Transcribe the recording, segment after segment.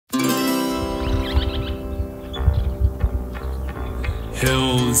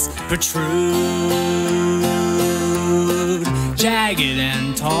hills protrude, jagged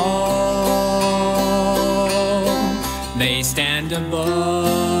and tall, they stand above.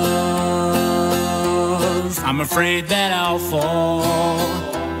 I'm afraid that I'll fall,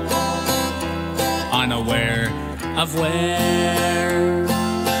 unaware of where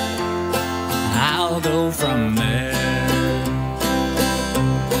I'll go from there.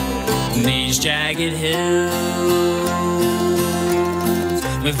 These jagged hills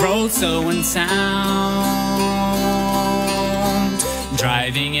with roads so unsound,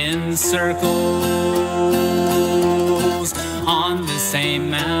 driving in circles on the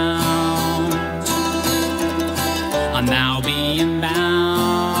same mount. I'm now being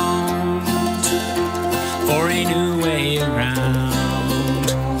bound for a new way around.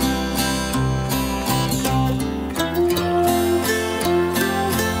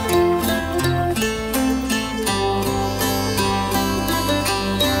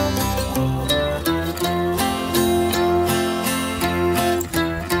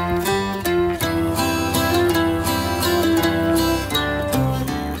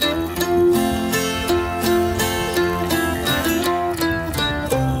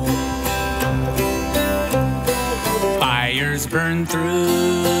 Burn through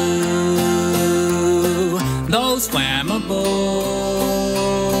those flammable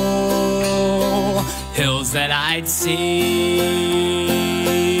hills that I'd see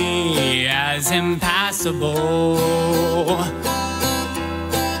as impassable.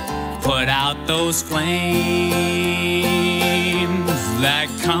 Put out those flames that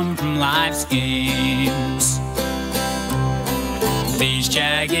come from life's games. These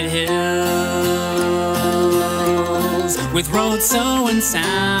jagged hills with roads so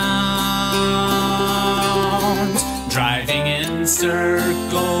unsound, driving in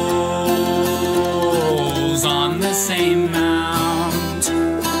circles on the same mount.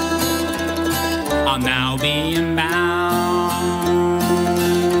 I'll now be inbound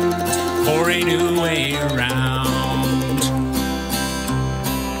for a new way around.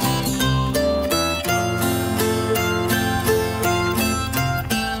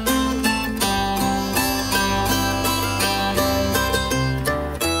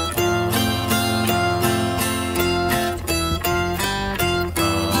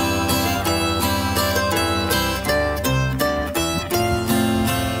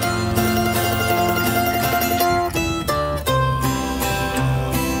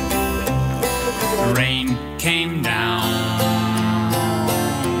 Rain came down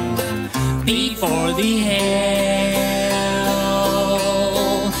before the hail.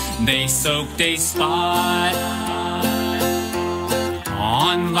 They soaked a spot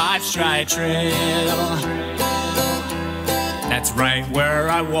on life's dry trail. That's right where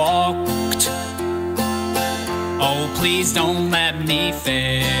I walked. Oh, please don't let me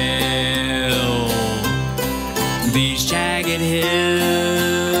fail. These jagged hills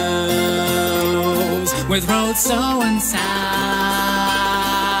with roads so unsound,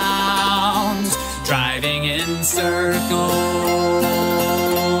 driving in circles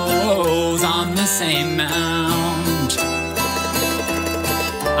on the same mount.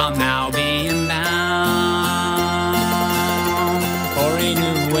 I'll now be inbound for a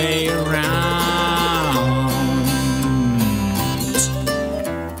new way around.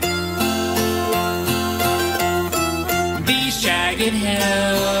 These jagged hills,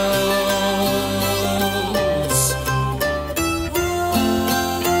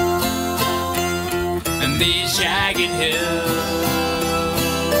 and these jagged hills.